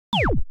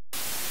Hey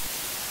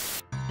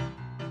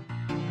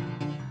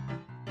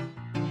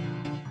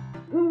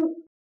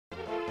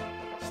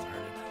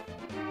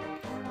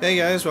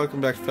guys,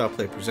 welcome back to Fowl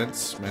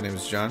Presents. My name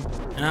is John.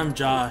 And I'm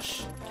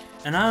Josh.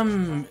 And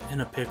I'm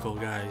in a pickle,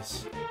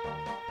 guys.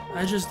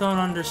 I just don't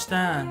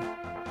understand.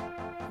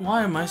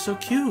 Why am I so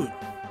cute?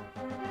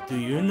 Do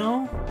you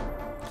know?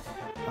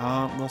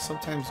 Well,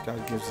 sometimes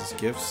God gives us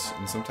gifts,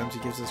 and sometimes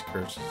He gives us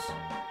curses.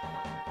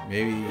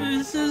 Maybe.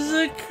 This is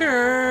a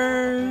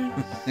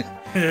curse.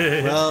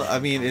 Well, I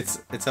mean,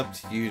 it's up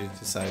to you to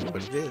decide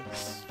what it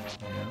is.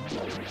 You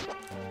know?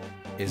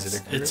 Is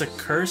it a curse? It's a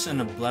curse and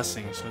a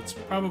blessing, so it's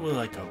probably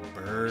like a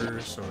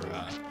burst or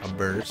a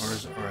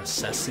burst or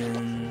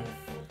assassin.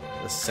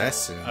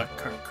 Assassin. A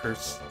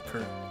curse,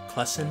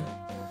 clesson.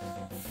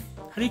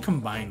 How do you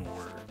combine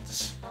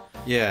words?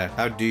 Yeah,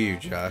 how do you,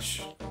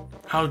 Josh?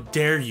 How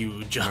dare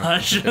you,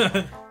 Josh?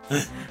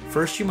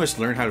 First, you must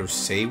learn how to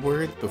say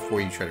words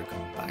before you try to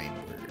combine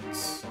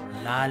words.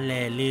 La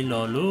le li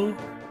lo lu.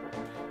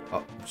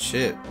 Oh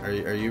shit! Are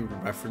you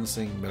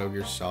referencing Metal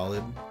Gear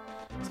Solid?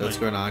 Is that what's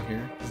going on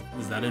here?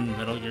 Is that in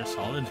Metal Gear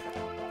Solid?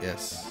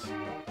 Yes.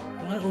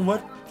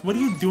 What do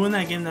you do in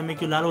that game that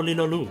make you lalo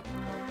lilo lu?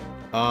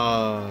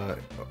 I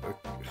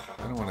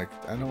don't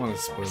want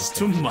to spoil. It's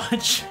too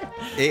much.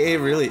 It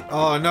really.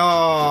 Oh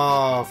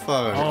no!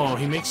 Fuck. Oh,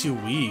 he makes you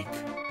weak.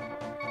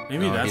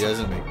 Maybe no, that's. He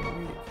doesn't make me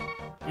weak.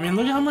 I mean,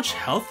 look at how much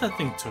health that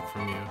thing took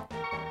from you.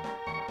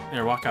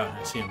 There, walk out.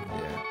 I see him.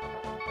 Yeah.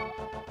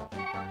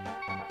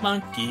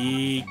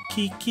 Monkey,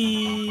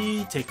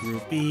 Kiki, take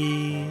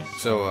rupees.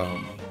 So,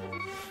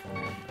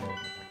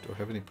 do I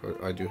have any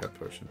I do have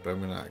potion, but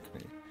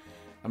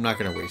I'm not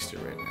gonna waste it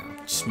right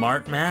now.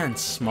 Smart man,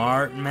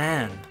 smart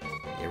man.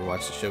 You ever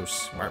watch the show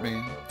Smart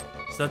Man?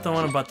 Is that the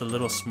one about the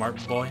little smart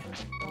boy?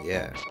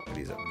 Yeah, but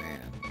he's a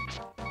man.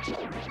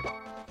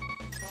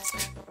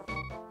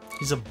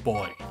 He's a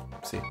boy.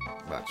 See,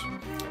 watch.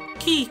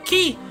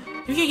 Kiki,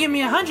 if you give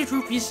me 100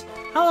 rupees,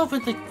 I'll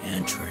open the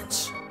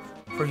entrance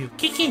for you,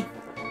 Kiki.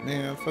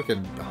 Man,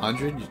 fucking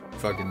 100, you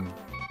fucking.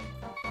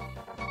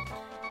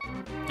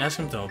 Ask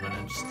him to open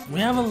it. We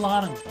have a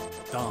lot of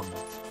gum.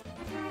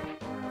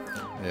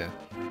 Yeah.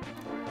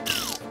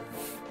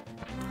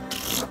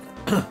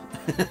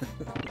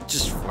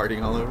 Just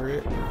farting all over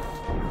it.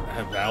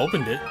 I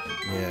opened it.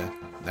 Yeah,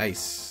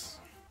 nice.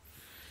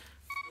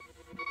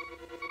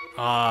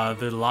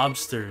 The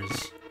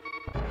lobsters.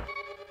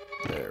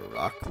 They're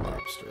rock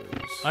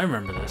lobsters. I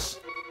remember this.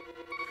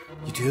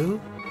 You do?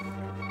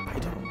 I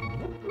don't.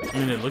 I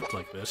mean, it looked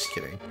like this. Just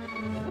kidding.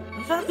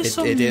 You gotta be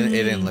so It mean.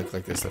 didn't look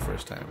like this the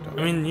first time.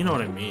 I mean, you know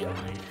what I mean.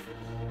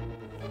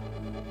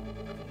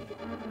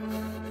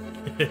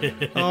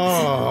 Like...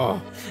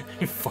 Oh.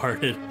 He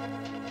farted.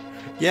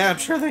 Yeah, I'm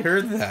sure they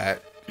heard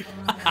that.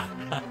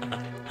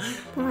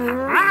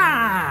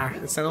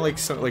 It sounded like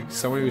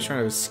somebody was trying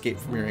to escape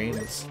from your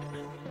anus.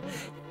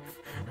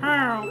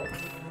 Help!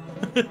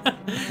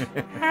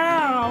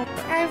 Help!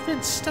 I've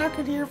been stuck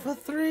in here for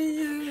 3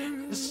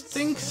 years. It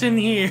stinks in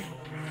here.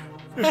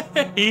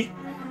 He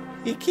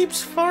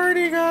keeps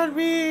farting on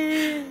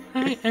me.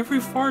 Every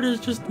fart is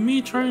just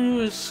me trying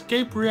to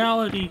escape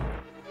reality.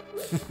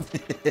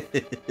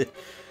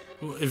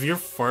 If your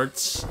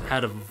farts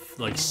had a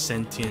like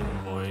sentient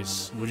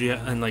voice, would you,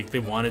 and like they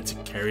wanted to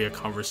carry a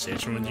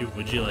conversation with you,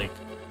 would you like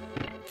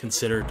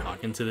consider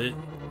talking to it?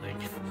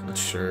 Like,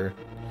 sure.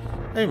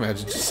 I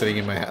imagine just sitting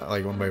in my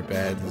on my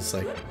bed, and it's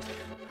like,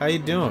 how you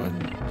doing?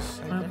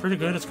 Pretty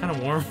good. It's kind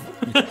of warm.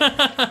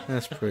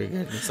 That's pretty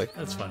good. It's like,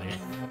 that's funny.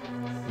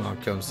 Mom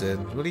comes in.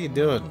 What are you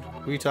doing?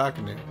 Who are you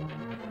talking to?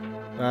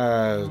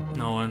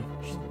 No one.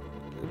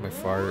 My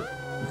fart.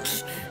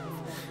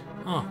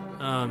 Oh,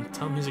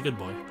 tell him he's a good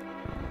boy.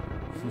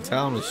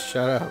 Tell him to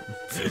shut up.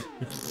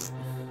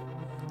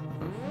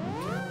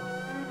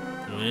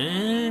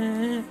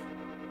 Okay.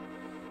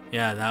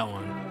 Yeah, that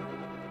one.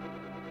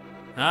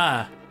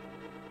 Ah.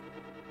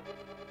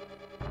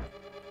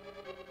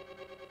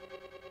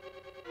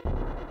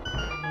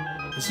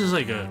 This is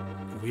like a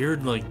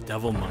weird, like,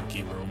 devil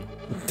monkey room.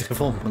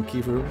 Devil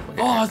monkey room?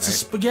 Oh, it's a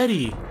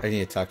spaghetti! I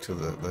need to talk to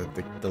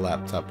the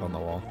laptop on the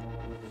wall.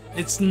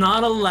 It's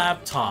not a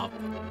laptop.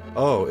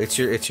 Oh, it's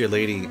your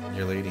lady.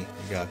 Your lady.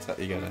 You gotta.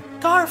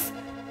 Garf,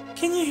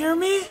 can you hear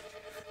me?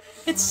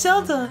 It's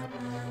Zelda.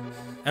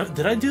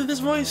 Did I do this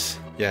voice?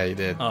 Yeah, you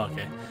did. Oh,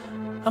 okay.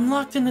 I'm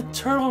locked in a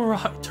turtle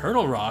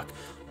rock,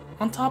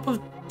 on top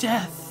of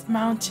Death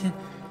Mountain.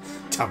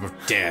 Top of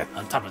death.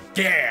 On top of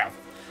death.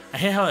 I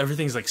hate how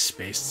everything's like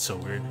spaced. It's so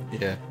weird.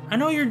 Yeah. I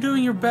know you're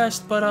doing your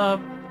best, but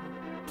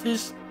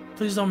please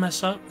don't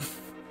mess up.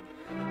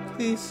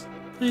 Please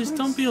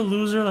Don't be a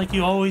loser like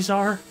you always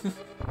are.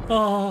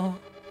 Oh,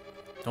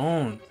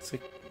 don't.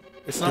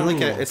 It's not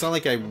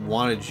like I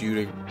wanted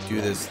you to do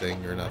this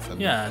thing or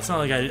nothing. Yeah, it's not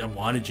like I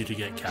wanted you to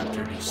get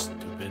captured, you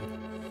stupid.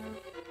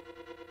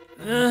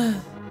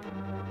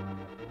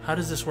 How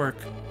does this work?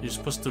 You're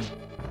supposed to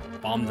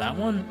bomb that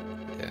one?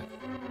 Yeah.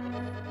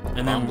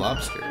 And Bomb then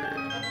lobster.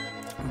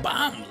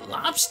 Bomb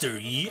lobster,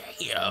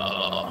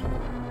 yeah.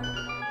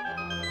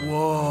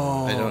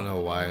 Whoa. I don't know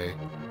why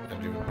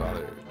don't even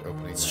bother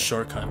opening It's a that.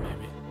 shortcut,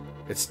 maybe.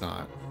 It's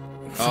not.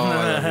 Oh,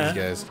 I love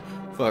these guys.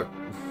 Fuck.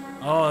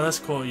 Oh, that's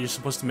cool. You're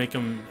supposed to make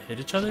them hit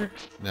each other?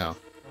 No.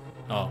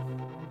 Oh.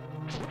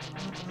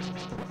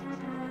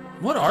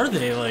 What are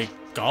they, like,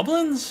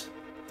 goblins?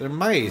 They're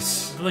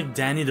mice. They're like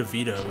Danny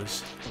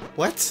DeVito's.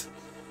 What?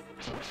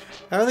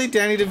 How are they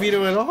Danny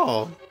DeVito at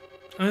all?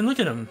 I mean, look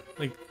at him.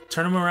 Like,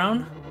 turn him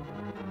around.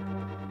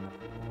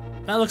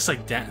 That looks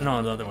like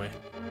no, the other way.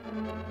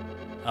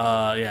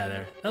 Yeah,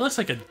 there. That looks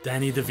like a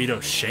Danny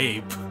DeVito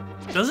shape.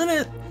 Doesn't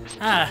it?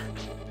 Ah.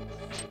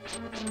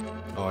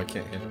 Oh, I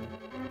can't hit him.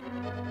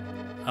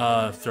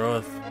 Throw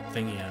a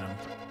thingy at him.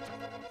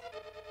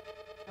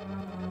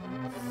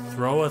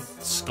 Throw a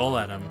skull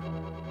at him.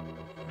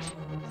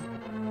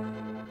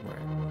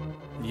 Where?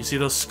 You see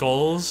those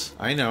skulls?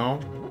 I know.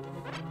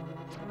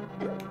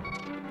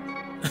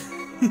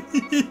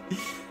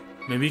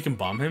 Maybe you can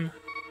bomb him?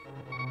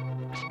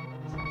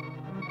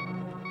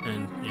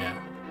 And, yeah.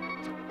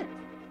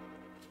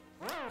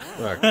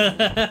 Fuck.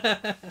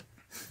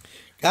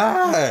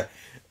 Ah!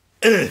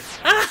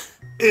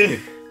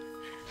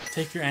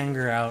 Take your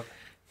anger out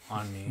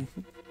on me.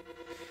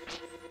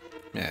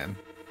 Man.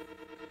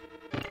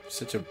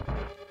 Such a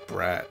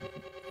brat.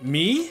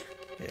 Me?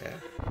 Yeah.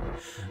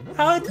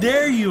 How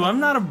dare you? I'm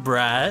not a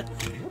brat.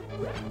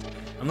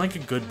 I'm like a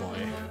good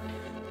boy.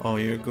 Oh,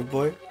 you're a good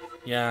boy?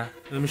 Yeah,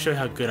 let me show you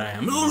how good I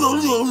am.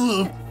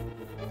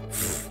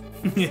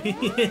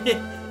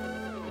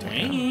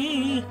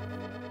 Dang.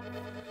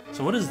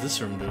 So what does this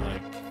room do?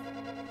 Like,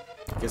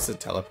 I guess the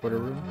teleporter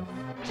room?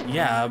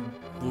 yeah,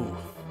 ooh.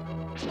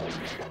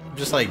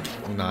 Just like,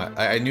 not.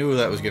 I knew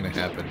that was gonna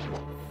happen.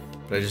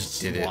 But I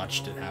just did it.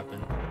 Watched it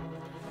happen.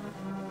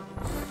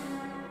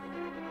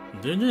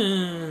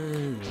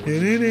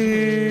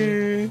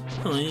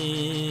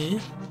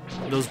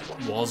 Those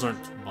walls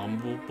aren't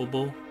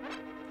bombable.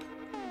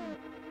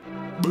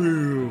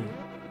 Boo.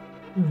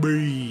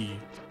 Bee.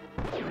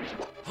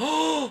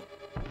 Oh!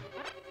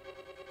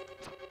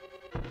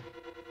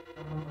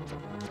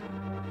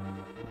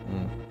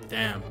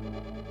 Damn.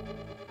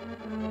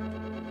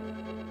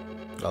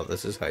 Oh,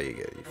 this is how you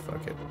get it, you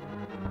fucking...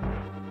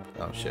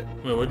 Oh, shit.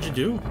 Wait, what'd you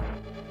do?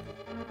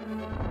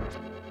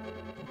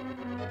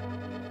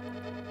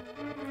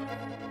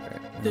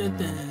 Right.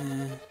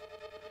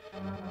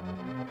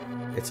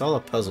 It's all a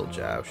puzzle,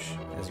 Josh,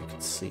 as you can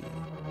see.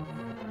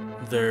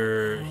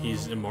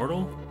 He's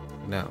immortal?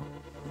 No.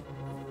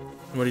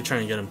 What are you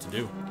trying to get him to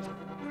do?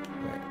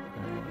 Right.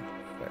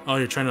 Oh,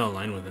 you're trying to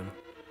align with him.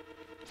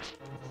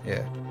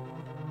 Yeah.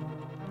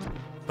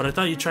 But I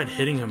thought you tried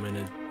hitting him and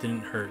it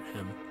didn't hurt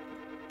him.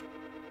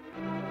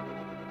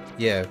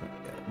 Yeah.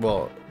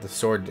 Well, the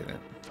sword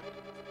didn't.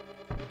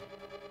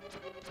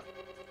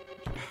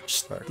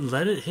 Just Fuck.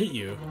 let it hit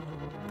you.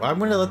 Well, I'm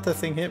gonna let the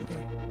thing hit me.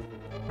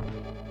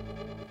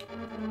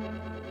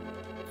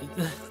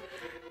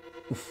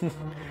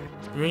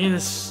 Bring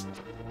this.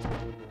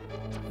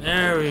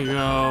 There we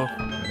go.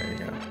 There you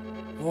go.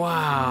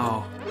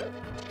 Wow.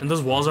 And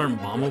those walls aren't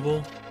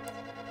bombable?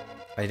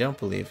 I don't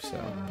believe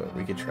so, but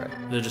we could try.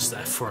 They're just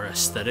for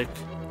aesthetic.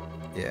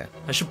 Yeah.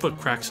 I should put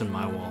cracks in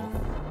my wall.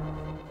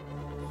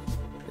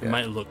 It Yeah.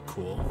 might look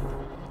cool.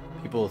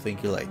 People will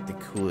think you're like the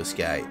coolest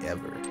guy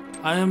ever.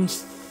 I am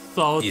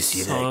so You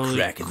see that totally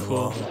crack in the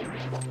cool. wall?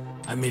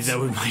 I made that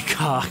with my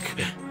cock.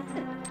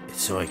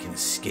 It's so I can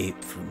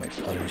escape from my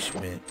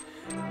punishment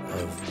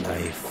of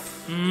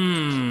life.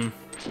 Mmm.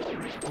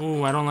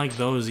 Ooh, I don't like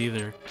those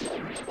either.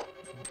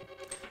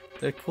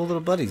 They're cool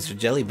little buddies. They're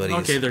jelly buddies.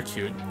 Okay, they're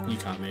cute. You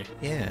got me.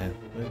 Yeah,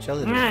 they're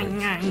jelly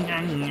buddies.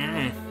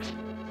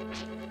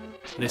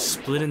 They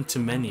split into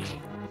many,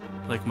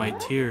 like my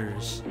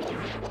tears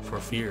for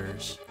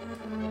fears.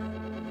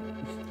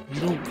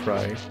 You don't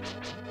cry.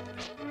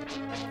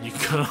 You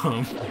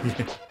come.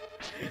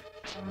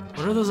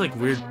 What are those like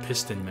weird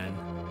piston men?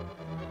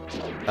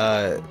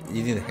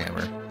 You need a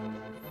hammer.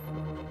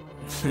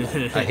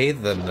 I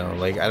hate them though.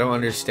 Like, I don't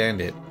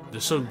understand it. They're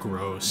so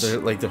gross. They're,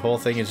 like, the whole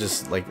thing is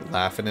just like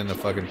laughing in a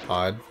fucking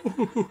pod.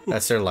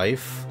 That's their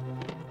life.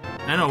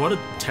 I know, what a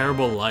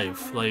terrible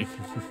life. Like,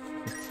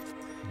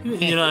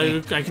 you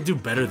know, I could do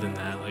better than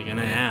that. Like, and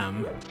I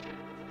am.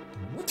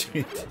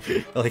 I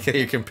like how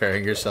you're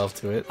comparing yourself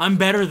to it. I'm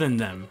better than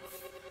them.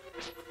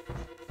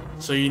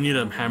 So you need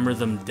to hammer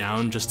them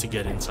down just to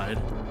get inside?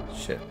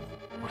 Shit.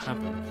 What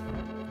happened?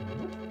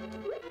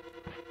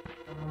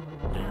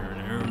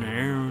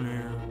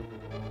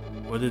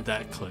 What did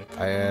that click?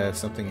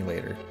 Something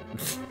later.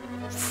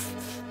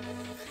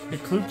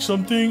 It clicked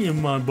something in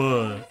my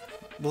butt.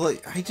 Well,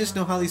 I just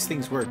know how these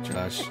things work,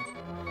 Josh.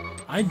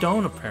 I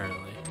don't,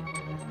 apparently.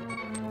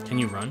 Can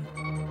you run?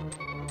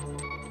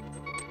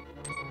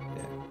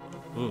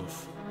 Yeah.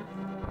 Oof.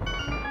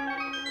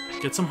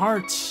 Get some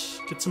hearts.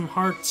 Get some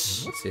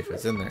hearts. Let's see if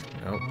it's in there.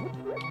 Nope.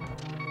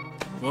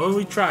 Well,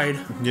 we tried.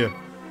 Yeah.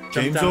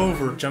 Jump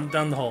down, Jump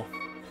down the hole.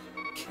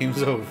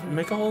 Game's over.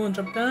 Make a hole and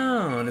jump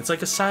down. It's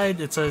like a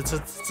side. It's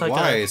like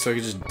Why? So I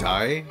could just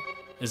die?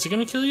 Is it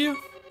gonna kill you?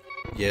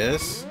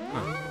 Yes.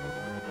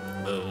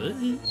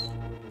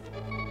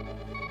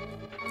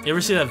 You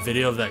ever see that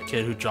video of that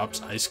kid who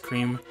drops ice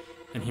cream,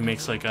 and he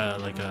makes like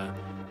an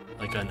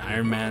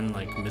Iron Man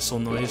like missile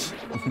noise?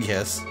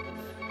 Yes.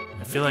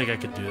 I feel like I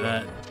could do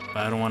that, but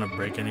I don't want to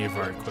break any of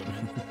our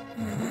equipment.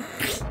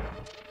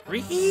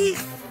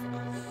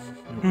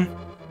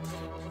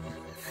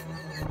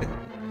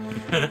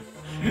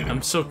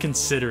 I'm so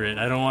considerate.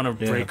 I don't want to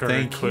break our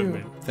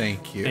equipment.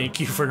 Thank you. Thank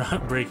you for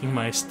not breaking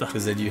my stuff.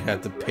 Because then you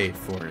have to pay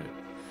for it.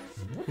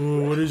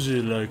 Oh, what is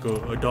it, like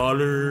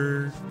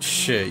 $1?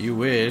 Shit, you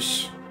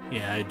wish.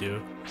 Yeah, I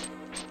do.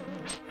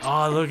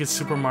 Oh, look, it's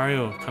Super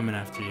Mario coming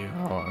after you.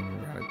 Oh,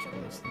 I'm gonna kill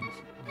those things.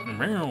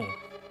 Are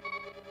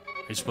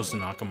you supposed to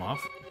knock him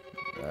off?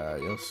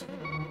 You'll see.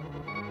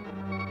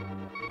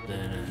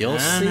 You'll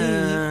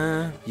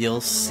see.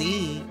 You'll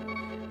see.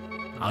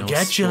 I'll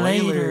get you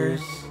later.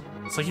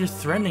 It's like you're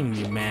threatening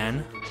me,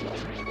 man.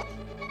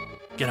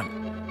 Get him.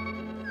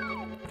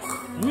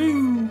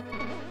 Woo!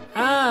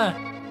 Ah!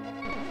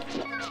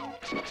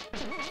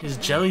 His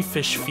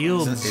jellyfish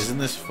fields. Isn't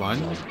this fun?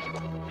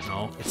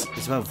 No.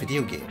 It's about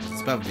video games.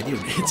 It's about video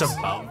games. It's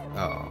about.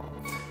 Oh.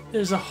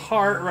 There's a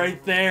heart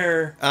right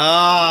there.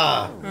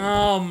 Ah!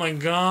 Oh my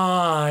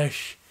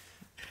gosh.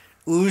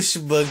 Oosh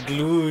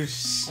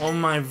bagloosh. Oh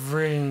my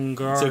ring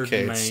guard, It's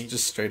okay. mate. It's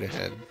just straight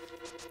ahead.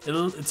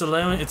 It's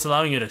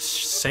allowing you to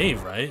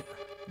save, right?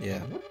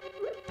 Yeah.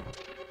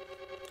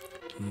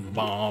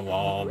 Bomb,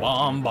 bomb,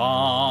 bomb,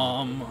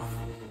 bomb.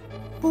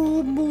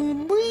 Boom,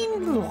 boom,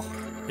 boom, boom.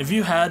 If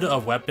you had a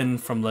weapon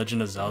from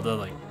Legend of Zelda,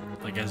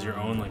 like as your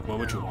own, like what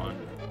would you want?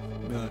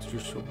 Master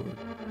Sword.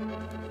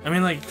 I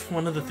mean, like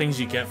one of the things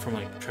you get from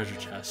like treasure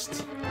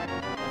chests.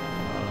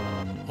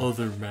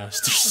 Other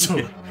Master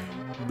Sword.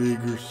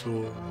 Bigger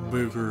sword.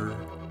 Bigger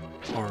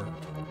heart.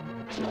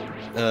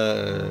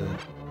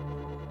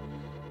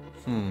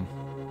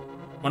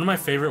 One of my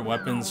favorite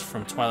weapons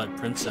from Twilight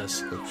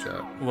Princess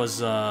Hookshot.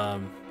 was,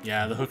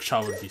 yeah, the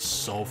hookshot would be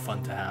so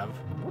fun to have.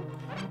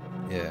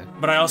 Yeah.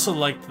 But I also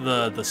liked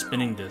the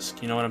spinning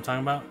disc. You know what I'm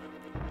talking about?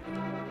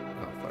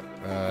 Oh, fuck.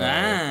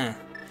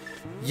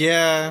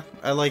 Yeah,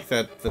 I like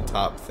the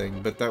top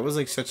thing, but that was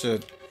like such a...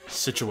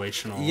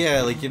 Situational.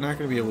 Yeah, like you're not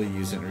going to be able to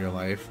use it in real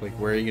life. Like,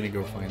 where are you going to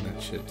go find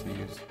that shit to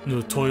use?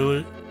 The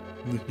toilet.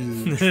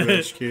 The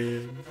trash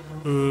can.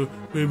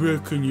 Maybe I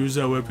can use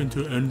that weapon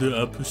to end the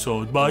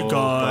episode. Bye,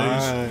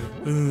 guys. Bye.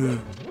 Let me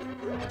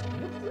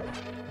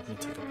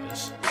take a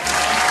piss.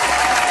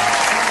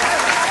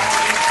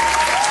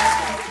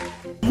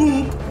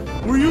 Goop,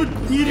 were you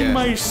eating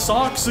my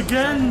socks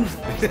again?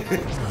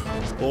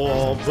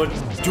 Oh, but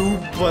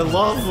dude, I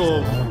love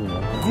them.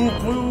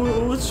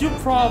 Goop, what's your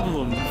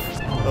problem?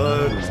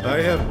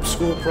 I have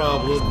school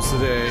problems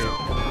today.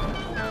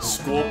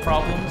 School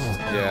problems?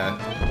 Yeah.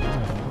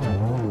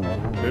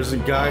 There's a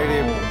guy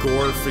named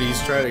Gorf and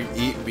he's trying to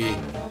eat me.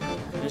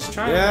 Just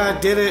trying. Yeah, I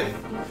did it.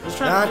 Just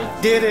trying.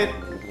 I did it.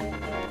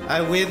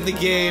 I win the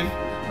game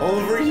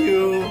over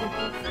you.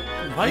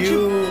 Why'd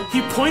you?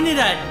 He pointed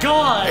at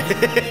God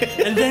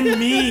and then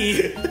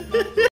me.